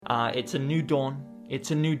It's a new dawn,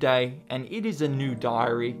 it's a new day, and it is a new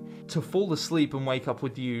diary. To fall asleep and wake up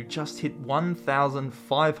with you just hit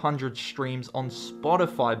 1,500 streams on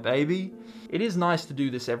Spotify, baby. It is nice to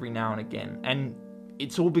do this every now and again, and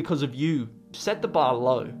it's all because of you. Set the bar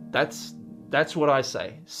low. That's what I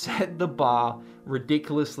say. Set the bar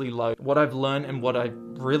ridiculously low. What I've learned and what I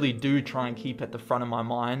really do try and keep at the front of my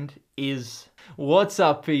mind is, what's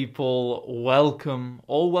up, people?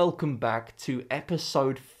 Welcome back to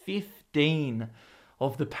episode 15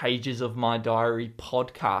 of the Pages of My Diary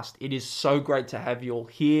podcast. It is so great to have you all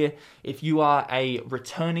here. If you are a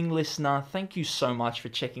returning listener, thank you so much for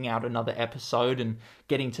checking out another episode and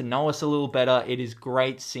getting to know us a little better. It is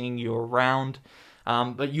great seeing you around.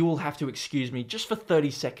 But you will have to excuse me just for 30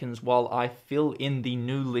 seconds while I fill in the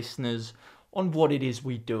new listeners on what it is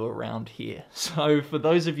we do around here. So for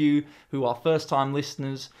those of you who are first-time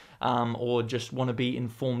listeners or just want to be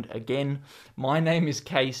informed again, my name is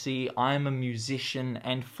Casey. I am a musician,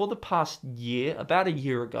 and for the past year, about a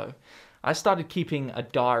year ago, I started keeping a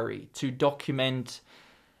diary to document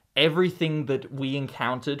everything that we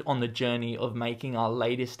encountered on the journey of making our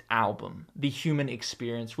latest album, The Human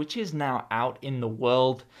Experience, which is now out in the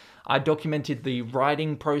world. I documented the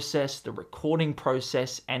writing process, the recording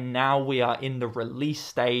process, and now we are in the release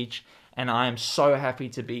stage, and I am so happy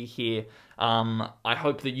to be here. I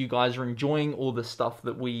hope that you guys are enjoying all the stuff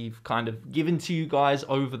that we've kind of given to you guys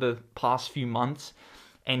over the past few months.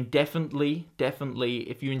 And definitely,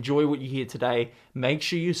 if you enjoy what you hear today, make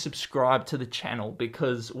sure you subscribe to the channel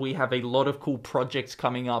because we have a lot of cool projects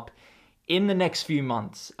coming up in the next few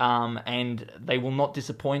months. And they will not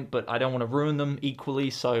disappoint, but I don't want to ruin them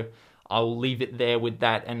equally, so I'll leave it there with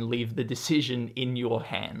that and leave the decision in your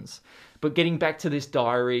hands. But getting back to this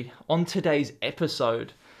diary, on today's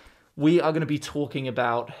episode, we are going to be talking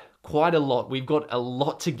about quite a lot. We've got a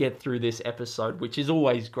lot to get through this episode, which is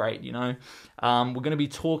always great, you know. We're going to be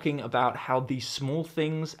talking about how these small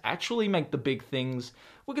things actually make the big things.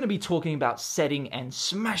 We're going to be talking about setting and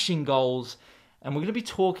smashing goals. And we're going to be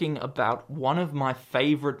talking about one of my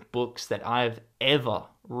favorite books that I've ever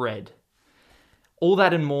read. All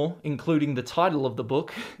that and more, including the title of the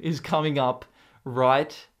book, is coming up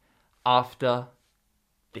right after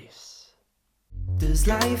this. Does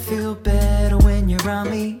life feel better when you're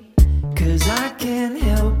around me? 'Cause I can't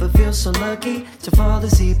help but feel so lucky to fall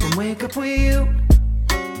asleep and wake up with you.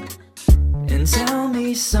 And tell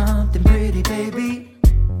me something pretty, baby.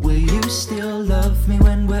 Will you still love me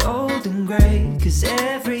when we're old and grey? 'Cause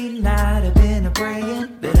every night I've been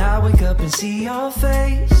a-praying that I wake up and see your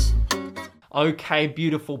face. Okay,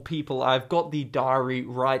 beautiful people, I've got the diary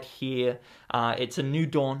right here. It's a new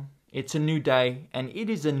dawn, it's a new day, and it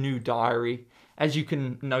is a new diary. As you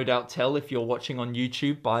can no doubt tell if you're watching on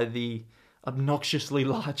YouTube by the obnoxiously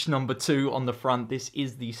large number 2 on the front, this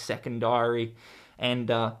is the second diary. And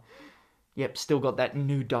yep, still got that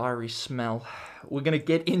new diary smell. We're going to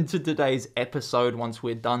get into today's episode once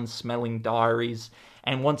we're done smelling diaries.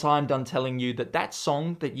 And once I'm done telling you that that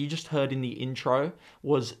song that you just heard in the intro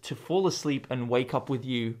was To Fall Asleep and Wake Up With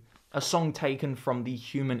You, a song taken from The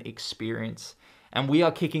Human Experience. And we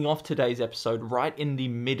are kicking off today's episode right in the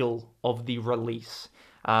middle of the release.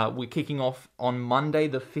 We're kicking off on Monday,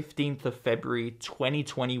 the 15th of February,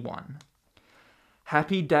 2021.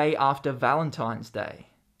 Happy day after Valentine's Day.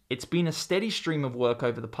 It's been a steady stream of work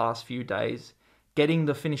over the past few days, getting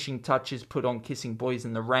the finishing touches put on Kissing Boys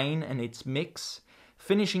in the Rain and its mix,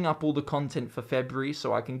 finishing up all the content for February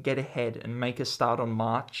so I can get ahead and make a start on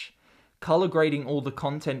March, color grading all the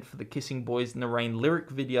content for the Kissing Boys in the Rain lyric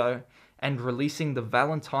video, and releasing the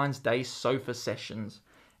Valentine's Day sofa sessions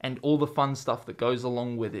and all the fun stuff that goes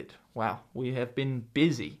along with it. Wow, we have been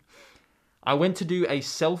busy. I went to do a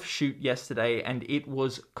self-shoot yesterday and it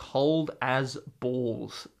was cold as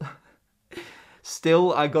balls.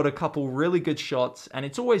 Still, I got a couple really good shots and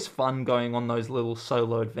it's always fun going on those little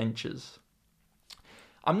solo adventures.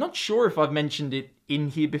 I'm not sure if I've mentioned it in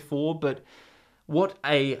here before, but what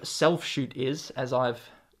a self-shoot is, as I've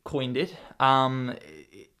coined it,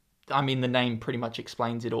 I mean, the name pretty much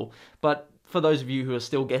explains it all. But for those of you who are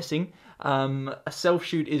still guessing, a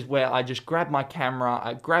self-shoot is where I just grab my camera,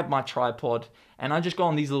 I grab my tripod, and I just go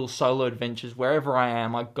on these little solo adventures wherever I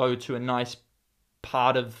am. I go to a nice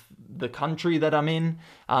part of the country that I'm in,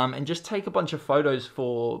 and just take a bunch of photos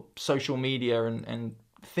for social media and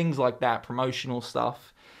things like that, promotional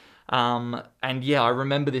stuff. And yeah, I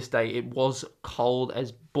remember this day. It was cold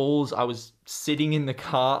as balls. I was sitting in the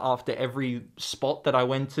car after every spot that I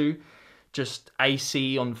went to, just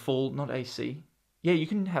AC on full, not AC. Yeah, you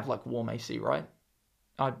can have like warm AC, right?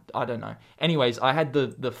 I don't know. Anyways, I had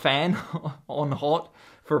the fan on hot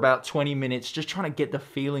for about 20 minutes, just trying to get the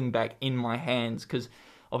feeling back in my hands, because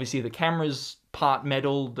obviously the camera's part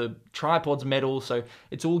metal, the tripod's metal, so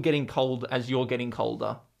it's all getting cold as you're getting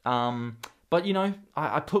colder. But you know,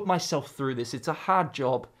 I put myself through this. It's a hard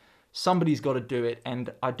job. Somebody's got to do it,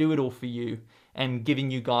 and I do it all for you, and giving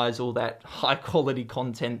you guys all that high quality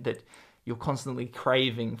content that you're constantly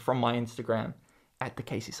craving from my Instagram at the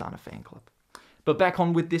Casey Sana Fan Club. But back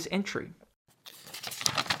on with this entry.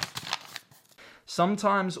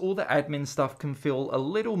 Sometimes all the admin stuff can feel a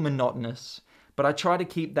little monotonous, but I try to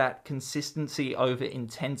keep that consistency over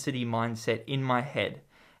intensity mindset in my head,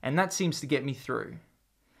 and that seems to get me through.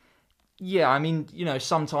 Yeah, I mean, you know,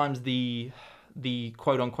 sometimes the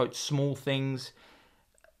quote-unquote small things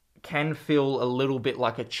can feel a little bit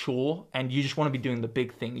like a chore, and you just want to be doing the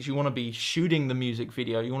big things. You want to be shooting the music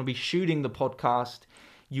video, you want to be shooting the podcast,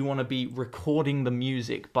 you want to be recording the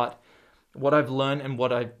music. But what I've learned, and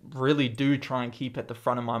what I really do try and keep at the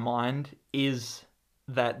front of my mind, is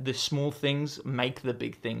that the small things make the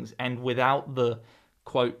big things, and without the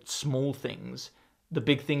quote small things, the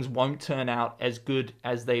big things won't turn out as good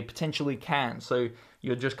as they potentially can. So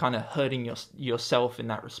you're just kind of hurting yourself in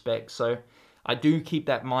that respect. So I do keep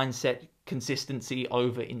that mindset, consistency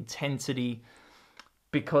over intensity,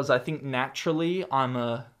 because I think naturally I'm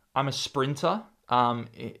a sprinter.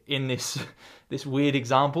 In this weird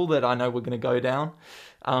example that I know we're going to go down,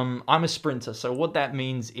 I'm a sprinter. So what that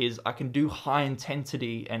means is I can do high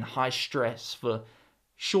intensity and high stress for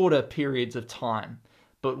shorter periods of time.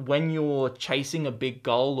 But when you're chasing a big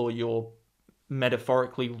goal, or you're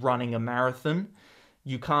metaphorically running a marathon,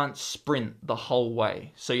 you can't sprint the whole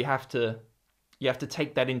way. So you have to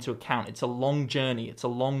take that into account. It's a long journey. It's a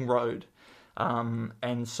long road.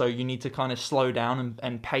 And so you need to kind of slow down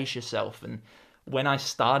and pace yourself. And when I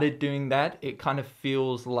started doing that, it kind of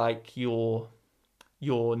feels like you're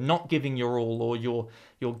not giving your all, or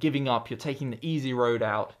you're giving up, you're taking the easy road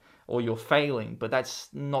out, or you're failing. But that's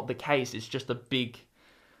not the case. It's just a big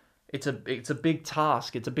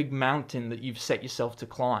task. It's a big mountain that you've set yourself to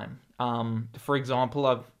climb. For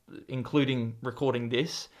example, including recording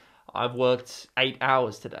this, I've worked 8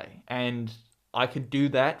 hours today, and I could do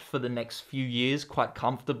that for the next few years quite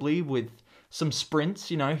comfortably, with some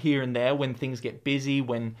sprints, you know, here and there when things get busy,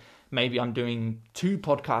 when maybe I'm doing 2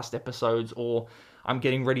 podcast episodes, or I'm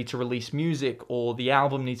getting ready to release music, or the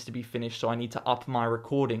album needs to be finished, so I need to up my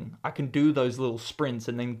recording. I can do those little sprints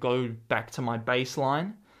and then go back to my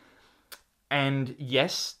baseline. And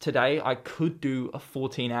yes, today I could do a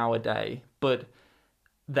 14-hour day, but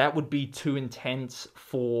that would be too intense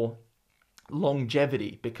for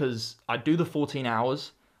longevity, because I'd do the 14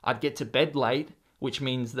 hours, I'd get to bed late, which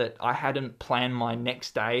means that I hadn't planned my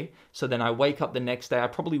next day. So then I wake up the next day, I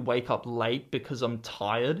probably wake up late because I'm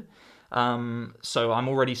tired. So I'm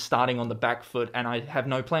already starting on the back foot, and I have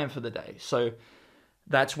no plan for the day. So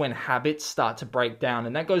that's when habits start to break down,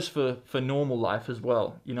 and that goes for normal life as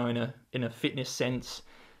well. You know, in a fitness sense,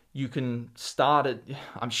 you can start at,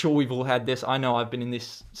 I'm sure we've all had this. I know I've been in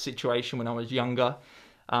this situation when I was younger.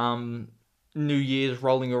 New Year's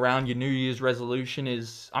rolling around, your New Year's resolution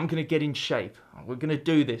is, I'm going to get in shape. We're going to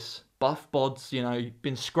do this. Buff bods, you know, you've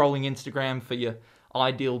been scrolling Instagram for your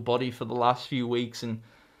ideal body for the last few weeks, and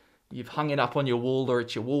you've hung it up on your wall, or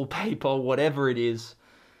it's your wallpaper, whatever it is.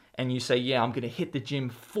 And you say, yeah, I'm going to hit the gym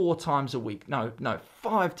 4 times a week. No,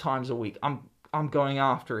 5 times a week. I'm going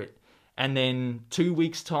after it. And then 2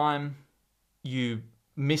 weeks time, you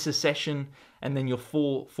miss a session, and then you're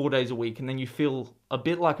 4 days a week, and then you feel a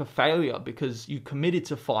bit like a failure because you committed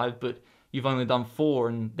to 5, but you've only done 4,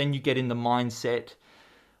 and then you get in the mindset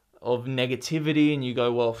of negativity, and you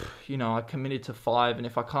go, well, you know, I committed to 5, and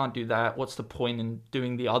if I can't do that, what's the point in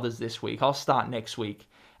doing the others this week? I'll start next week.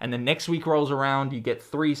 And then next week rolls around, you get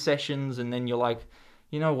 3 sessions, and then you're like,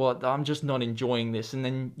 you know what, I'm just not enjoying this. And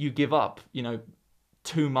then you give up, you know,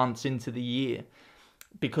 2 months into the year,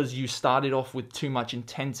 because you started off with too much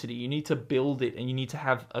intensity. You need to build it, and you need to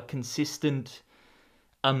have a consistent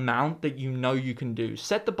amount that you know you can do.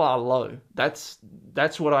 Set the bar low. That's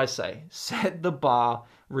what I say. Set the bar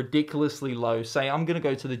ridiculously low. Say, I'm going to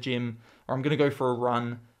go to the gym, or I'm going to go for a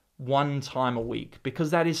run 1 time a week, because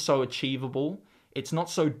that is so achievable. It's not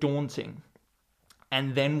so daunting.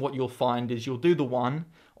 And then what you'll find is you'll do the 1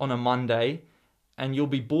 on a Monday, and you'll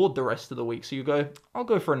be bored the rest of the week. So you go, I'll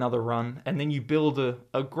go for another run. And then you build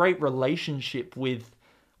a great relationship with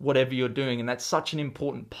whatever you're doing. And that's such an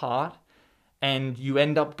important part. And you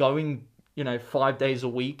end up going, you know, 5 days a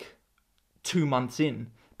week, 2 months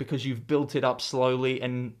in, because you've built it up slowly.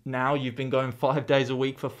 And now you've been going 5 days a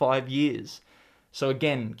week for 5 years. So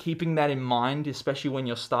again, keeping that in mind, especially when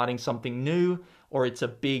you're starting something new, or it's a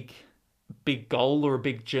big big goal or a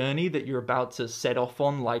big journey that you're about to set off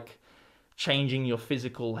on, like changing your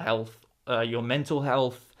physical health, your mental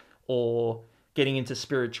health, or getting into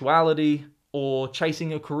spirituality, or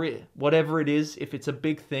chasing a career. Whatever it is, if it's a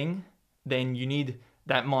big thing, then you need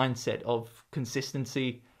that mindset of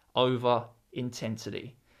consistency over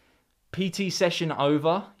intensity. PT session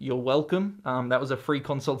over. You're welcome. That was a free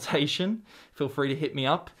consultation. Feel free to hit me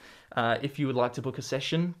up if you would like to book a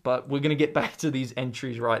session. But we're going to get back to these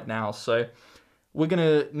entries right now. So we're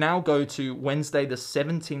going to now go to Wednesday, the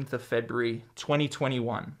 17th of February,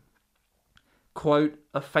 2021. Quote,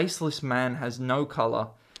 "A faceless man has no color,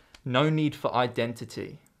 no need for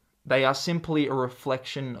identity. They are simply a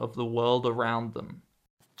reflection of the world around them."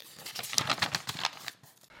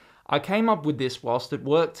 I came up with this whilst at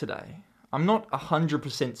work today. I'm not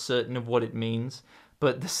 100% certain of what it means,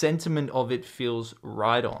 but the sentiment of it feels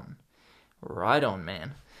right on. Right on,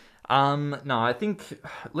 man. No, I think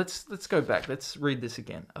let's go back. Let's read this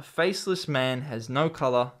again. "A faceless man has no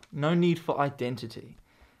color, no need for identity.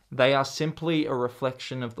 They are simply a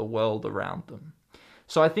reflection of the world around them."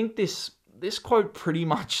 So I think this quote pretty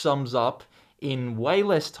much sums up in way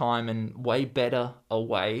less time and way better a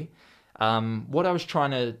way what I was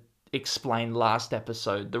trying to explain last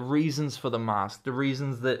episode, the reasons for the mask, the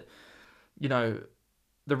reasons that,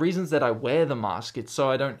 the reasons that I wear the mask. It's so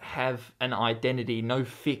I don't have an identity, no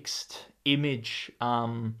fixed image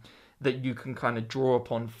that you can kind of draw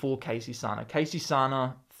upon for Casey Sana. Casey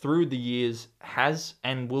Sana, through the years, has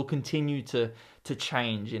and will continue to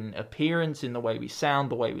change in appearance, in the way we sound,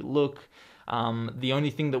 the way we look. The only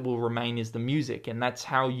thing that will remain is the music, and that's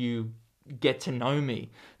how you get to know me.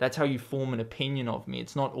 That's how you form an opinion of me.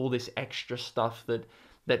 It's not all this extra stuff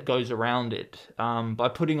that goes around it. By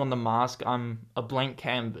putting on the mask, I'm a blank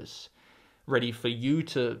canvas, ready for you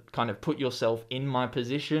to kind of put yourself in my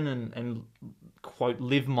position and quote,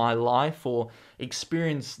 live my life or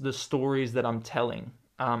experience the stories that I'm telling.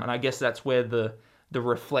 And I guess that's where the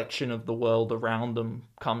reflection of the world around them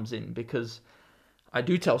comes in, because I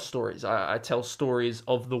do tell stories. I tell stories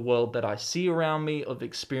of the world that I see around me, of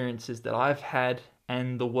experiences that I've had,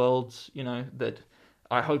 and the worlds, that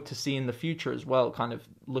I hope to see in the future as well, kind of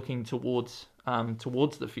looking towards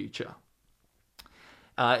the future.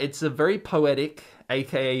 It's a very poetic,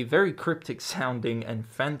 aka very cryptic sounding and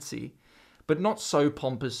fancy, but not so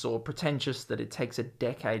pompous or pretentious that it takes a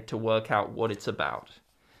decade to work out what it's about.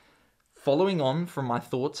 Following on from my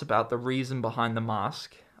thoughts about the reason behind the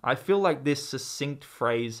mask, I feel like this succinct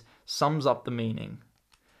phrase sums up the meaning.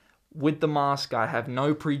 With the mask, I have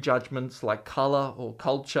no prejudgments like color or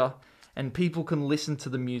culture, and people can listen to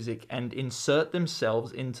the music and insert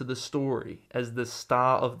themselves into the story as the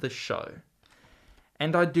star of the show.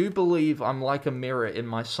 And I do believe I'm like a mirror in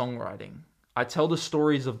my songwriting. I tell the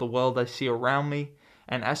stories of the world I see around me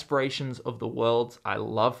and aspirations of the worlds I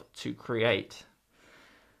love to create.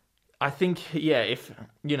 I think, if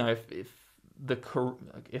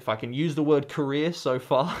I can use the word career so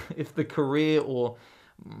far, if the career or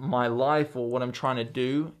my life or what I'm trying to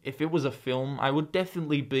do, if it was a film, I would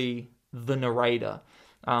definitely be the narrator.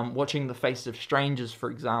 Watching The Face of Strangers, for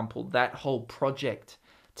example, that whole project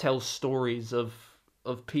tells stories of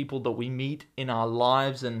people that we meet in our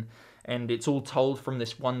lives, and it's all told from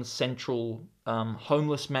this one central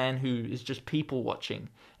homeless man who is just people watching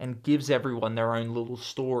and gives everyone their own little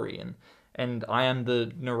story, and I am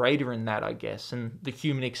the narrator in that, I guess. And the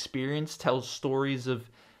human experience tells stories of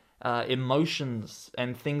emotions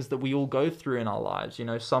and things that we all go through in our lives.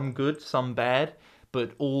 Some good, some bad,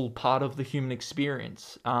 but all part of the human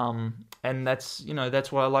experience. And that's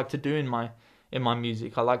what I like to do in my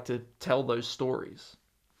music. I like to tell those stories.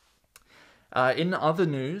 In other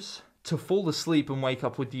news, To Fall Asleep and Wake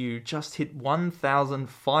Up With You just hit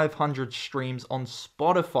 1,500 streams on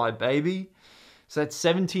Spotify, baby. So that's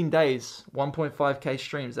 17 days, 1.5k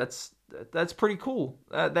streams. That's pretty cool.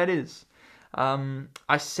 That is.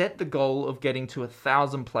 I set the goal of getting to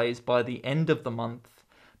 1,000 plays by the end of the month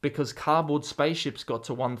because Cardboard Spaceships got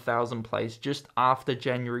to 1,000 plays just after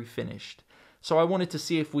January finished. So I wanted to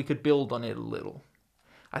see if we could build on it a little.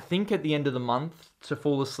 I think at the end of the month, To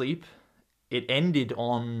Fall Asleep, it ended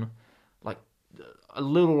on like a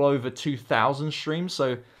little over 2,000 streams.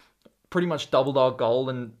 So pretty much doubled our goal,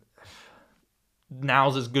 and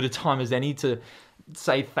now's as good a time as any to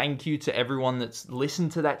say thank you to everyone that's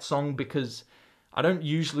listened to that song, because I don't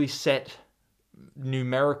usually set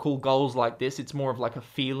numerical goals like this. It's more of like a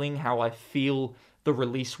feeling, how I feel the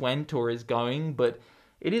release went or is going, but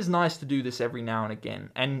it is nice to do this every now and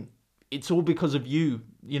again. And it's all because of you,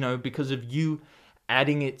 because of you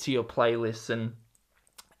adding it to your playlists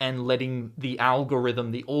and letting the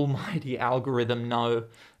algorithm, the almighty algorithm, know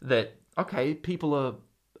that okay, people are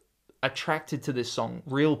attracted to this song.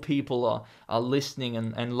 Real people are listening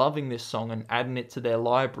and loving this song and adding it to their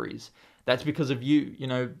libraries. That's because of you,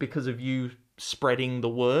 because of you spreading the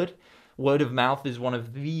word. Word of mouth is one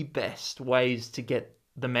of the best ways to get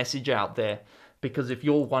the message out there. Because if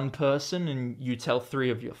you're one person and you tell 3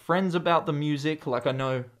 of your friends about the music, like I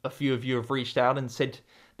know a few of you have reached out and said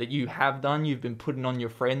that you have done, you've been putting on your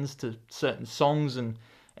friends to certain songs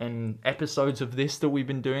and episodes of this that we've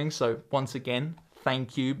been doing. So once again,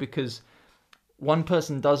 thank you, because one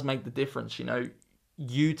person does make the difference.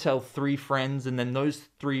 You tell 3 friends, and then those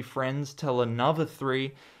 3 friends tell another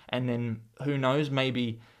 3, and then who knows,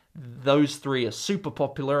 maybe those 3 are super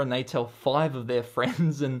popular and they tell 5 of their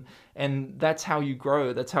friends, and that's how you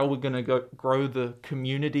grow. That's how we're going to grow the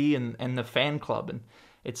community and the fan club. And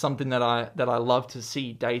it's something that I love to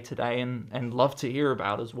see day to day and love to hear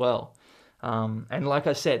about as well. And like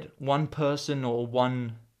I said, one person or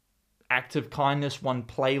one act of kindness, one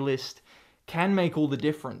playlist can make all the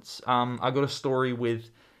difference. I got a story with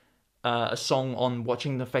a song on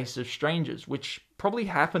Watching the Faces of Strangers, which probably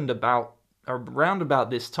happened around about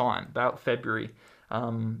this time, about February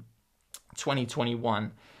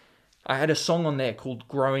 2021. I had a song on there called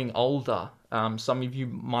Growing Older. Some of you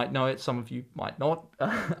might know it, some of you might not.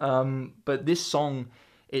 But this song,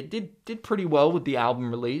 it did pretty well with the album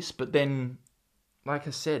release, but then, like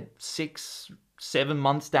I said, 6-7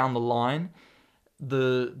 months down the line,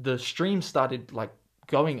 the stream started like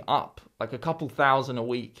going up, like a couple thousand a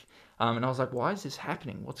week. And I was like, why is this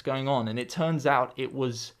happening? What's going on? And it turns out it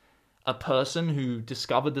was a person who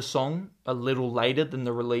discovered the song a little later than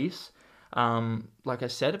the release. Like I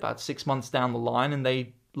said, about 6 months down the line, and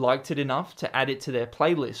they liked it enough to add it to their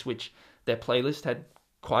playlist, which their playlist had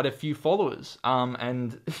quite a few followers.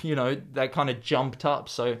 And, they kind of jumped up.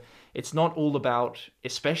 So it's not all about,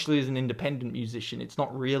 especially as an independent musician, it's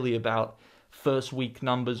not really about first week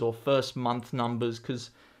numbers or first month numbers, because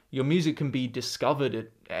your music can be discovered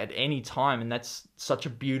at any time. And that's such a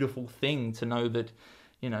beautiful thing to know that,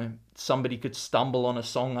 somebody could stumble on a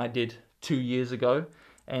song I did 2 years ago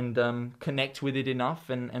and connect with it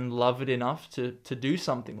enough and love it enough to do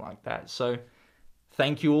something like that. So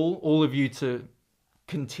thank you all of you to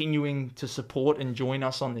continuing to support and join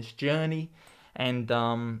us on this journey. And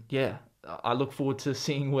I look forward to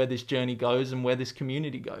seeing where this journey goes and where this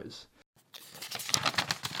community goes.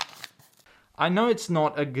 I know it's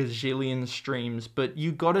not a gazillion streams, but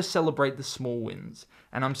you gotta celebrate the small wins.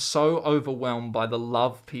 And I'm so overwhelmed by the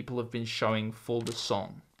love people have been showing for the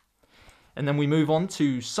song. And then we move on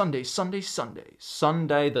to Sunday,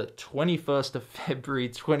 the 21st of February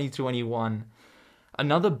 2021.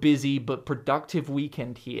 Another busy but productive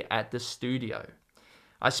weekend here at the studio.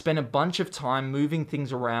 I spent a bunch of time moving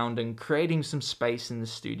things around and creating some space in the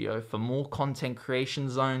studio for more content creation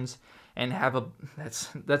zones and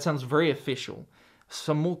that sounds very official,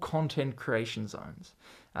 some more content creation zones.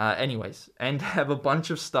 And have a bunch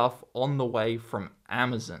of stuff on the way from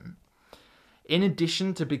Amazon. In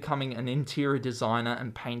addition to becoming an interior designer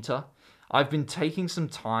and painter, I've been taking some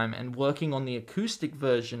time and working on the acoustic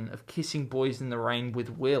version of Kissing Boys in the Rain with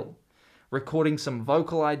Will, recording some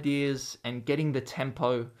vocal ideas and getting the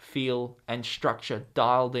tempo, feel, and structure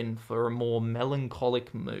dialed in for a more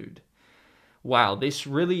melancholic mood. Wow, this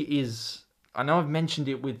really is... I know I've mentioned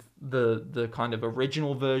it with the kind of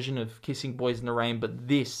original version of Kissing Boys in the Rain, but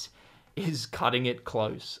this is cutting it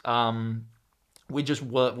close. We're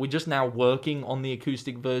just now working on the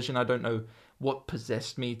acoustic version. I don't know what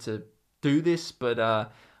possessed me to do this,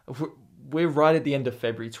 but we're right at the end of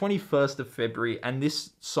February, 21st of February, and this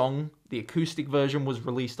song, the acoustic version, was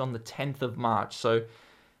released on the 10th of March. So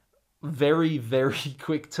very, very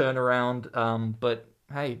quick turnaround. But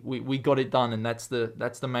hey, we got it done, and that's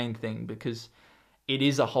the main thing, because it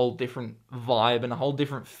is a whole different vibe and a whole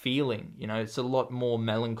different feeling. It's a lot more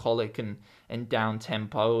melancholic and down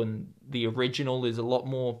tempo, and the original is a lot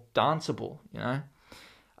more danceable.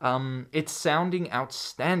 It's sounding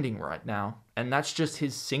outstanding right now, and that's just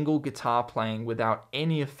his single guitar playing without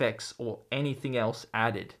any effects or anything else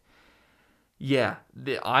added. Yeah,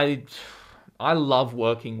 I love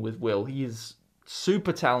working with Will. He is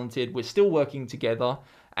super talented. We're still working together.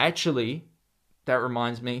 Actually, that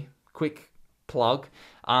reminds me, quick plug.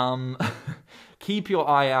 Keep your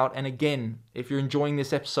eye out. And again, if you're enjoying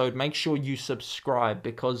this episode, make sure you subscribe,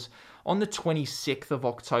 because on the 26th of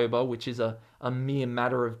October, which is a mere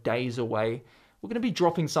matter of days away, we're going to be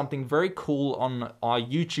dropping something very cool on our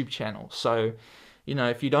YouTube channel. So,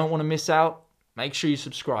 if you don't want to miss out, make sure you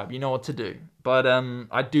subscribe. You know what to do. But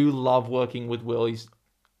I do love working with Will. He's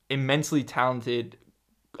immensely talented,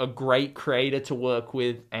 a great creator to work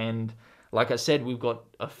with, and Like I said, we've got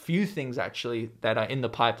a few things actually that are in the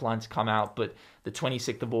pipeline to come out, but the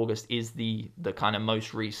 26th of August is the kind of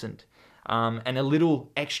most recent. And a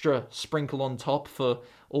little extra sprinkle on top for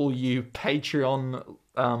all you Patreon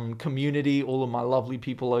community, all of my lovely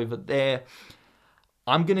people over there.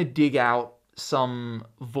 I'm going to dig out some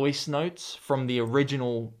voice notes from the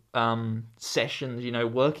original sessions,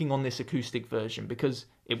 working on this acoustic version, because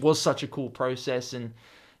it was such a cool process, and,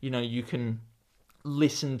 you can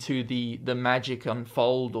listen to the magic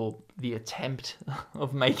unfold, or the attempt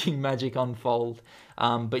of making magic unfold.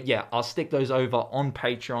 But yeah, I'll stick those over on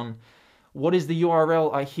Patreon. What is the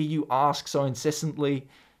URL? I hear you ask so incessantly.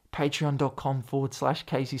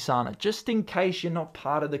 Patreon.com/Casey Sana, just in case you're not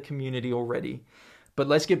part of the community already. But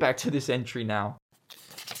let's get back to this entry now.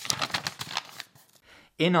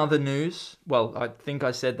 In other news, well, I think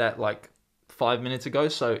I said that like 5 minutes ago,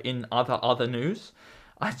 so in other news,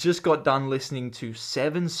 I just got done listening to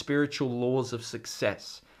 7 Spiritual Laws of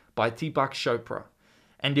Success by Deepak Chopra,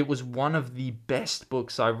 and it was one of the best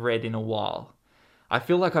books I've read in a while. I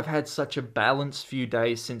feel like I've had such a balanced few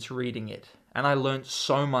days since reading it, and I learned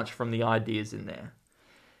so much from the ideas in there.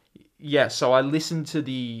 Yeah, so I listened to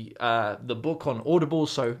the book on Audible,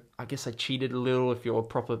 so I guess I cheated a little if you're a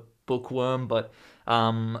proper bookworm, but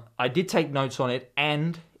I did take notes on it,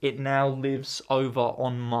 and it now lives over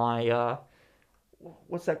on my,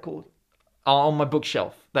 what's that called? On my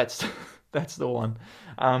bookshelf. That's the one.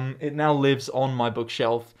 It now lives on my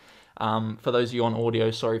bookshelf. For those of you on audio,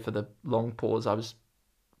 sorry for the long pause. I was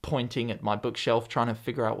pointing at my bookshelf trying to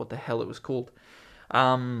figure out what the hell it was called.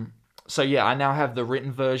 So yeah, I now have the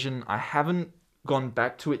written version. I haven't gone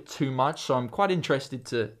back to it too much, so I'm quite interested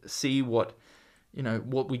to see what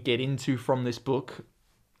we get into from this book.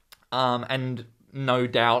 And no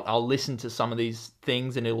doubt I'll listen to some of these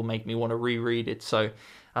things and it'll make me want to reread it. So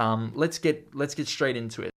let's get straight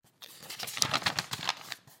into it.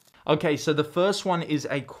 Okay, so the first one is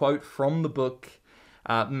a quote from the book.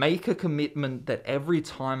 Make a commitment that every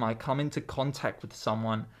time I come into contact with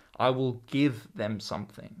someone, I will give them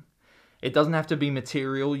something. It doesn't have to be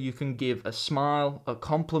material. You can give a smile, a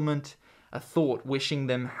compliment, a thought wishing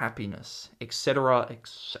them happiness, etc.,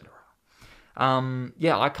 etc.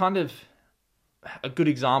 A good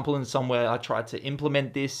example in somewhere I tried to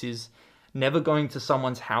implement this is never going to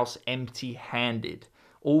someone's house empty-handed.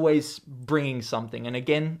 Always bringing something. And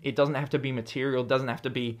again, it doesn't have to be material. It doesn't have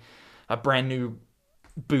to be a brand new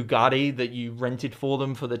Bugatti that you rented for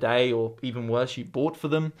them for the day, or even worse, you bought for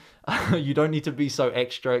them. You don't need to be so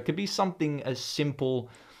extra. It could be something as simple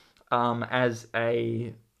as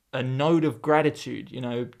a note of gratitude.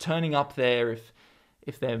 Turning up there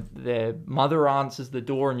if their mother answers the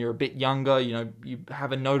door and you're a bit younger, you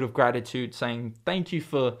have a note of gratitude saying, thank you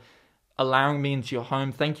for allowing me into your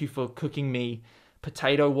home. Thank you for cooking me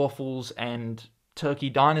potato waffles and turkey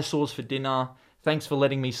dinosaurs for dinner. Thanks for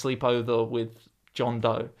letting me sleep over with John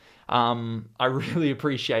Doe. I really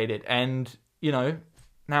appreciate it. And, now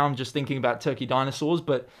I'm just thinking about turkey dinosaurs,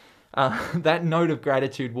 but that note of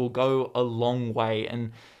gratitude will go a long way.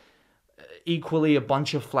 And equally, a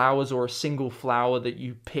bunch of flowers or a single flower that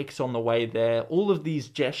you picked on the way there, all of these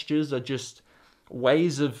gestures are just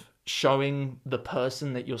ways of showing the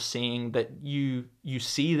person that you're seeing that you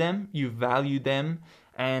see them, you value them,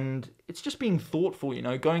 and it's just being thoughtful,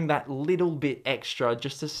 going that little bit extra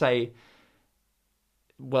just to say,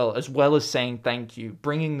 well as saying thank you,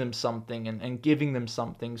 bringing them something and giving them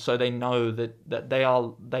something so they know that they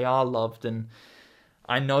are loved. And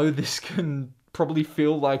I know this can probably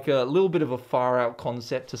feel like a little bit of a far out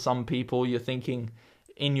concept to some people. You're thinking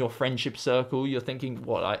in your friendship circle, you're thinking,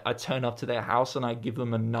 what, I turn up to their house and I give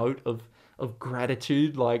them a note of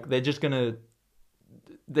gratitude? Like they're just gonna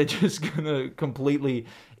completely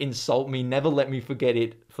insult me, never let me forget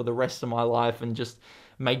it for the rest of my life, and just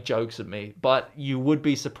make jokes at me. But you would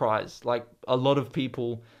be surprised. Like, a lot of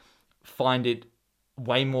people find it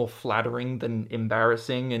way more flattering than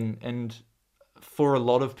embarrassing, and for a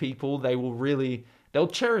lot of people, they'll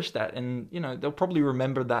cherish that, and they'll probably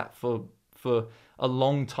remember that for a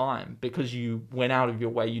long time, because you went out of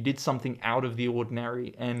your way, you did something out of the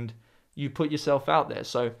ordinary, and you put yourself out there.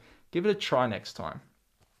 So give it a try next time.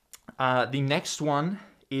 The next one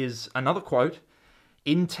is another quote.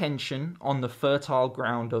 Intention on the fertile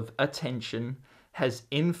ground of attention has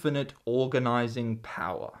infinite organizing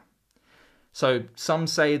power. So some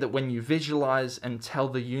say that when you visualize and tell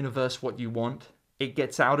the universe what you want, it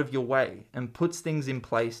gets out of your way and puts things in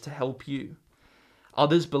place to help you.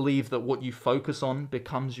 Others believe that what you focus on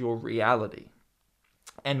becomes your reality.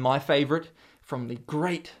 And my favorite, from the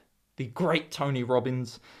great Tony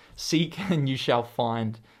Robbins, seek and you shall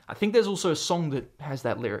find. I think there's also a song that has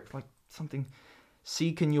that lyric, like, something,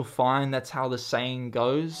 seek and you'll find, that's how the saying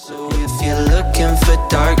goes. So if you're looking for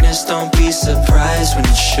darkness, don't be surprised when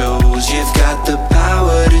it shows. You've got the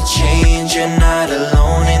power to change, you're not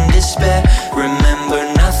alone in despair. Remember,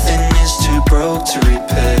 nothing is too broke to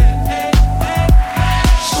repair.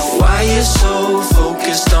 So why you so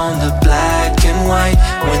focused on the black and white,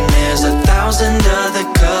 when there's 1,000 other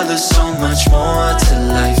colors, so much more to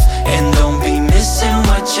life? And don't be missing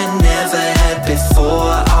what you never had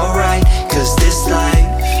before, alright? Cause this life,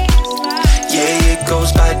 yeah, it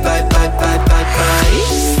goes bye, bye, bye, bye, bye,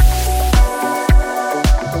 bye.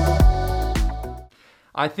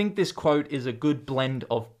 I think this quote is a good blend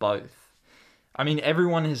of both. I mean,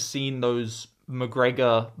 everyone has seen those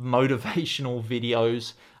McGregor motivational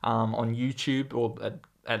videos on YouTube, or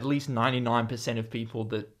at least 99% of people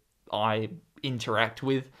that I interact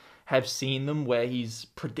with have seen them, where he's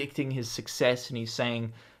predicting his success and he's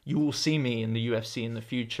saying, you will see me in the UFC in the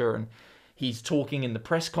future, and he's talking in the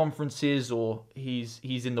press conferences, or he's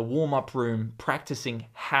in the warm-up room practicing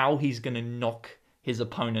how he's going to knock his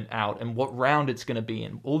opponent out and what round it's going to be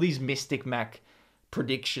in. All these Mystic Mac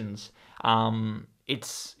predictions.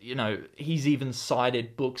 It's, you know, he's even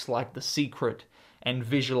cited books like The Secret and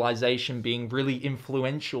Visualization being really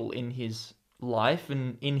influential in his life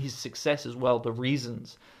and in his success as well, the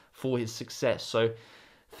reasons for his success. So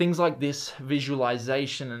things like this,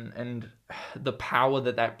 visualization and the power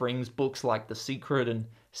that brings, books like The Secret and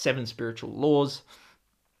 7 Spiritual Laws,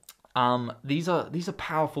 these are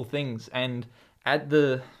powerful things. And at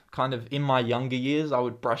the kind of, in my younger years, I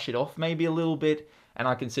would brush it off maybe a little bit, and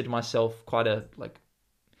I consider myself quite a, like,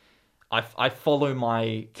 I follow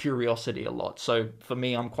my curiosity a lot. So for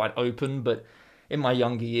me, I'm quite open, but in my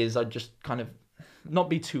younger years, I'd just kind of not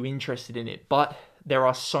be too interested in it. But there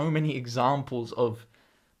are so many examples of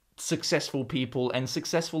successful people, and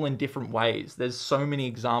successful in different ways. There's so many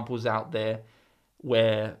examples out there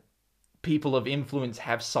where people of influence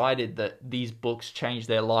have cited that these books changed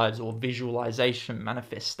their lives, or visualization,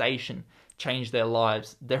 manifestation changed their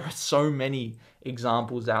lives. There are so many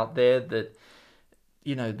examples out there that,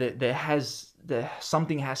 you know,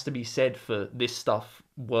 something has to be said for this stuff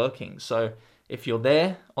working. So if you're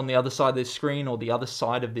there on the other side of this screen, or the other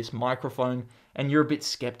side of this microphone, and you're a bit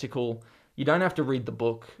skeptical, you don't have to read the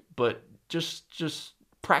book, but just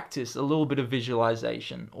practice a little bit of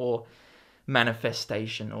visualization or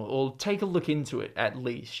manifestation, or take a look into it at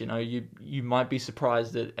least. You know, you might be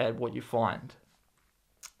surprised at what you find.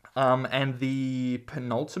 And the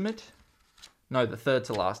third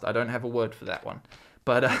to last, I don't have a word for that one.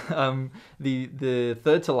 But the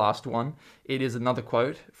third to last one, it is another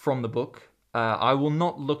quote from the book. I will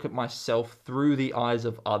not look at myself through the eyes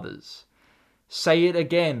of others. Say it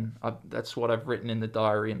again. That's what I've written in the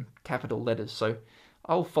diary in capital letters, so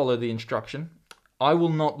I'll follow the instruction. I will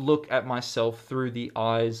not look at myself through the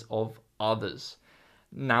eyes of others.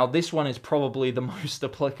 Now, this one is probably the most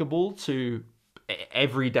applicable to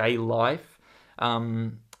everyday life.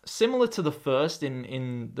 Similar to the first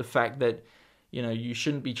in the fact that, you know, you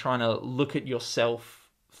shouldn't be trying to look at yourself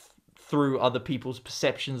through other people's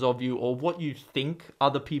perceptions of you, or what you think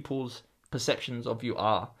other people's perceptions of you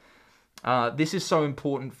are. This is so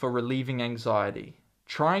important for relieving anxiety.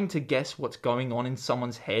 Trying to guess what's going on in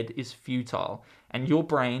someone's head is futile, and your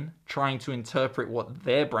brain trying to interpret what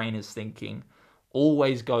their brain is thinking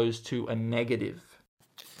always goes to a negative.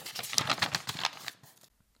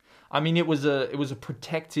 I mean, it was a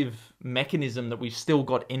protective mechanism that we've still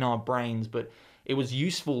got in our brains, but it was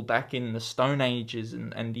useful back in the Stone Ages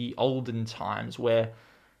and the olden times, where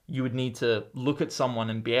you would need to look at someone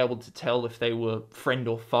and be able to tell if they were friend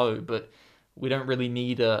or foe. But we don't really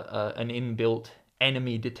need an inbuilt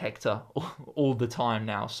enemy detector all the time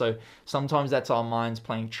now. So sometimes that's our minds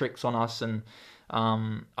playing tricks on us. And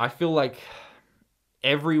I feel like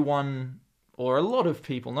everyone, or a lot of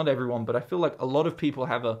people, not everyone, but I feel like a lot of people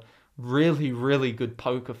have a really, really good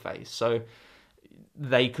poker face. So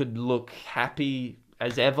they could look happy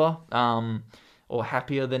as ever, or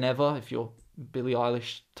happier than ever, if you're Billie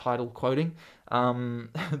Eilish title quoting.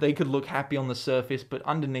 They could look happy on the surface, but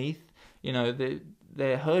underneath, you know,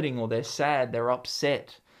 they're hurting, or they're sad, they're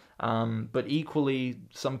upset. But equally,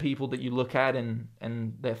 some people that you look at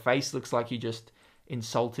and their face looks like you just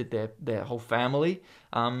insulted their whole family,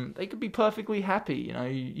 they could be perfectly happy. You know,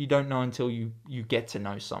 you don't know until you get to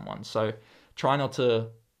know someone. So try not to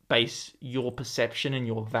base your perception and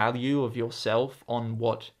your value of yourself on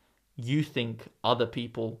what you think other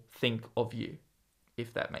people think of you,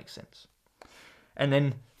 if that makes sense. And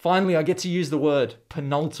then finally, I get to use the word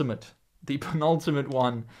penultimate. The penultimate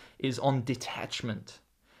one is on detachment.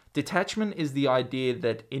 Detachment is the idea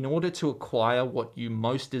that in order to acquire what you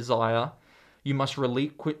most desire, you must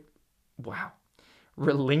relinquish. Wow.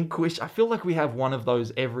 Relinquish. I feel like we have one of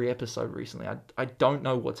those every episode recently. I don't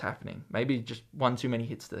know what's happening. Maybe just one too many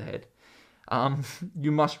hits to the head.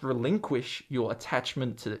 You must relinquish your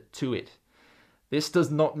attachment to it. This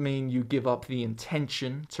does not mean you give up the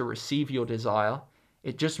intention to receive your desire.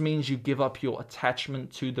 It just means you give up your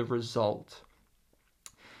attachment to the result.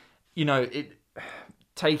 You know,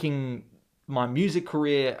 taking my music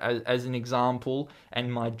career as an example,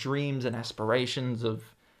 and my dreams and aspirations of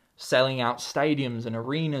selling out stadiums and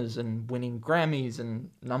arenas and winning Grammys and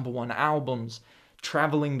 #1 albums,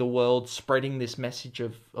 traveling the world, spreading this message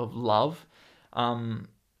of love.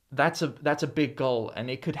 That's a big goal, and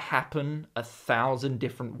it could happen 1,000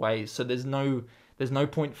 different ways. So there's no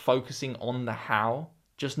point focusing on the how.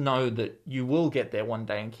 Just know that you will get there one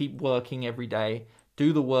day, and keep working every day.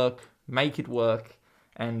 Do the work, make it work,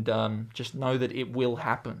 and just know that it will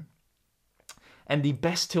happen. And the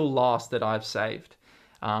best till last that I've saved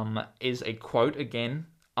is a quote again.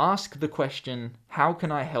 Ask the question, how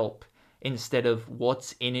can I help? Instead of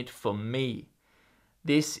what's in it for me.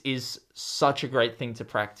 This is such a great thing to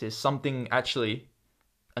practice. Something actually,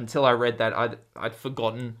 until I read that, I'd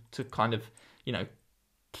forgotten to kind of,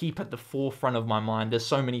 keep at the forefront of my mind. There's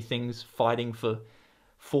so many things fighting for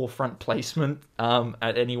forefront placement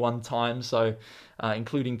at any one time, so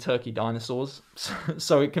including turkey dinosaurs.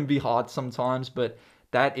 So it can be hard sometimes, but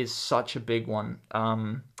that is such a big one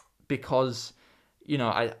because,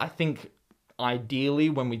 I think ideally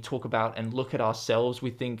when we talk about and look at ourselves,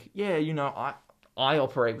 we think, I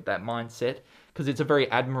operate with that mindset because it's a very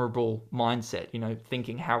admirable mindset,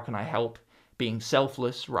 thinking how can I help, being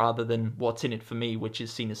selfless rather than what's in it for me, which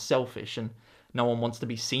is seen as selfish, and no one wants to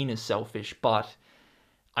be seen as selfish. But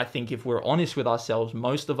I think if we're honest with ourselves,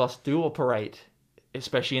 most of us do operate,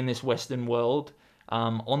 especially in this Western world,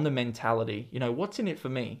 on the mentality, what's in it for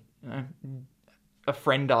me? A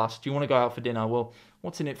friend asked, do you want to go out for dinner? Well,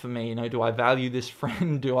 what's in it for me? Do I value this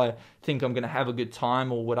friend? Do I think I'm going to have a good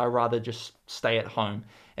time, or would I rather just stay at home?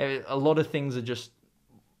 A lot of things are just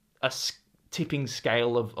a tipping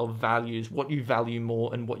scale of values. What you value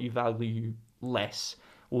more and what you value less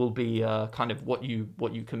will be kind of what you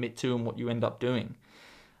commit to and what you end up doing.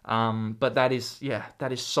 But that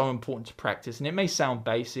is so important to practice. And it may sound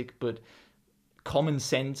basic, but common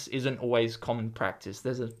sense isn't always common practice.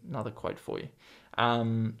 There's another quote for you.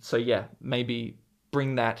 Maybe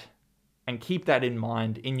bring that and keep that in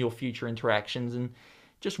mind in your future interactions, and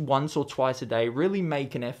just once or twice a day, really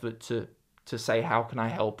make an effort to say, how can I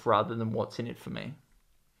help, rather than what's in it for me.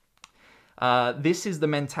 This is the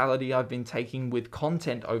mentality I've been taking with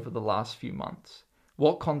content over the last few months.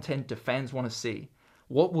 What content do fans want to see?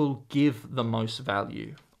 What will give the most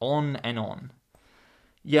value? On and on.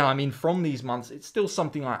 Yeah, from these months, it's still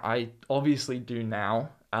something I obviously do now.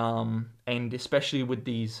 And especially with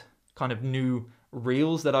these kind of new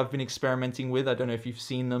reels that I've been experimenting with. I don't know if you've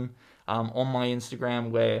seen them on my Instagram,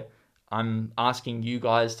 where I'm asking you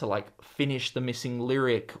guys to finish the missing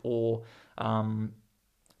lyric, or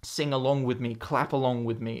sing along with me, clap along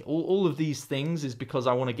with me. All of these things is because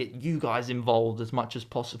I want to get you guys involved as much as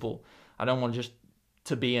possible. I don't want just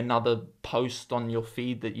to be another post on your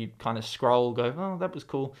feed that you kind of scroll, go, oh, that was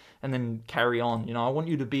cool, and then carry on. I want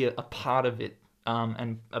you to be a part of it,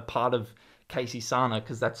 and a part of Casey Sana,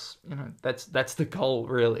 because that's the goal,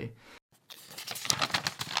 really.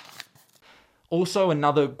 Also,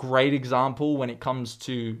 another great example when it comes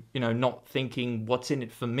to, not thinking what's in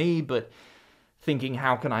it for me, but thinking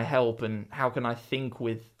how can I help and how can I think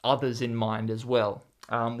with others in mind as well,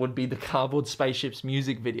 would be the Cardboard Spaceships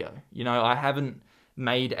music video. I haven't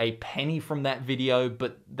made a penny from that video,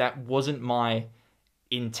 but that wasn't my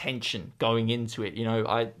intention going into it.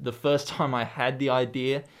 The first time I had the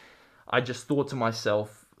idea, I just thought to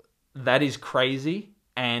myself, that is crazy,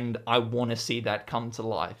 and I want to see that come to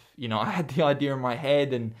life. I had the idea in my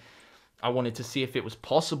head, and I wanted to see if it was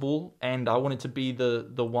possible, and I wanted to be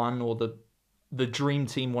the one, or the dream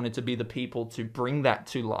team wanted to be the people to bring that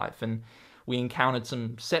to life. And we encountered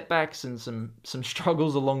some setbacks and some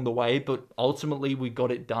struggles along the way, but ultimately we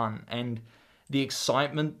got it done. And the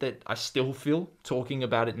excitement that I still feel talking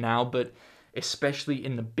about it now, but especially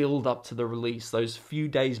in the build up to the release, those few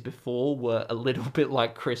days before were a little bit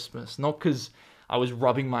like Christmas. Not because I was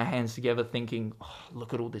rubbing my hands together thinking, oh,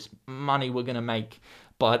 look at all this money we're going to make,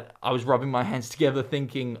 but I was rubbing my hands together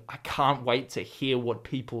thinking, I can't wait to hear what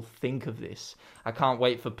people think of this. I can't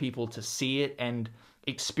wait for people to see it and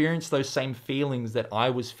experience those same feelings that I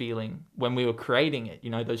was feeling when we were creating it.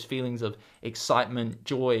 Those feelings of excitement,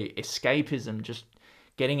 joy, escapism, just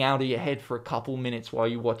getting out of your head for a couple minutes while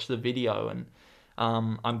you watch the video. And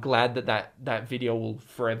I'm glad that video will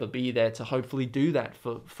forever be there to hopefully do that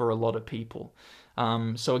for a lot of people.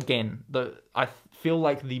 So again, I feel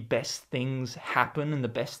like the best things happen and the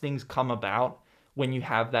best things come about when you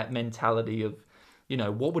have that mentality of,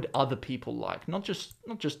 what would other people like? Not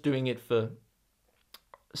just doing it for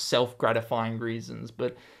self-gratifying reasons,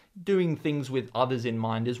 but doing things with others in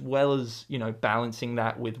mind, as well as, balancing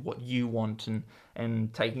that with what you want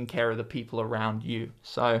and taking care of the people around you.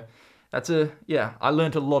 So I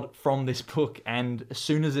learned a lot from this book, and as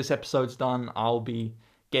soon as this episode's done, I'll be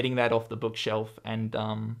getting that off the bookshelf and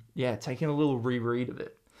taking a little reread of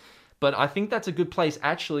it. But I think that's a good place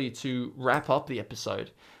actually to wrap up the episode.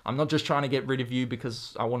 I'm not just trying to get rid of you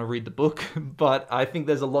because I want to read the book, but I think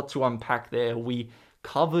there's a lot to unpack there. We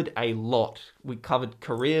covered a lot. We covered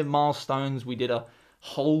career milestones. We did a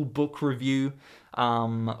whole book review.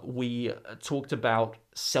 We talked about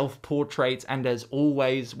self-portraits, and as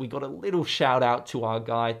always, we got a little shout out to our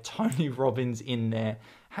guy Tony Robbins in there.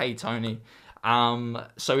 Hey Tony.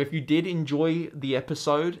 So if you did enjoy the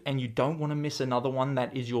episode and you don't want to miss another one,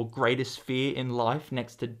 that is your greatest fear in life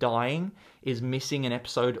next to dying, is missing an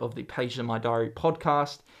episode of the Pages of My Diary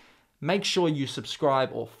podcast, make sure you subscribe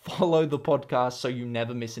or follow the podcast so you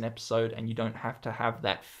never miss an episode and you don't have to have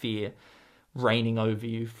that fear reigning over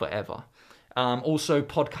you forever. Also,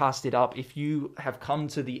 podcast it up. If you have come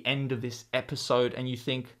to the end of this episode and you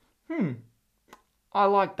think, I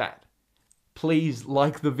like that, please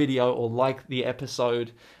like the video or like the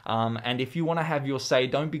episode. And if you want to have your say,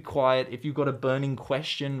 don't be quiet. If you've got a burning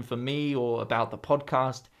question for me or about the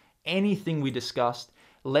podcast, anything we discussed,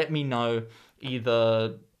 let me know.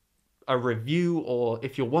 Either a review, or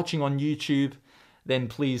if you're watching on YouTube, then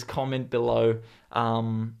please comment below.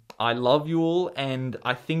 I love you all, and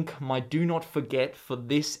I think my do not forget for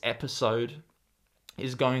this episode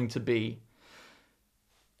is going to be: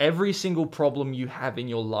 every single problem you have in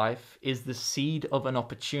your life is the seed of an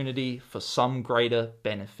opportunity for some greater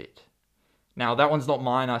benefit. Now, that one's not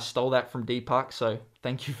mine. I stole that from Deepak, so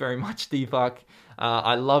thank you very much, Deepak.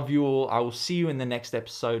 I love you all. I will see you in the next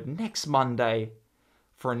episode next Monday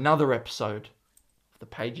for another episode of the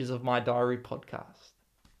Pages of My Diary podcast.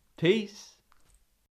 Peace.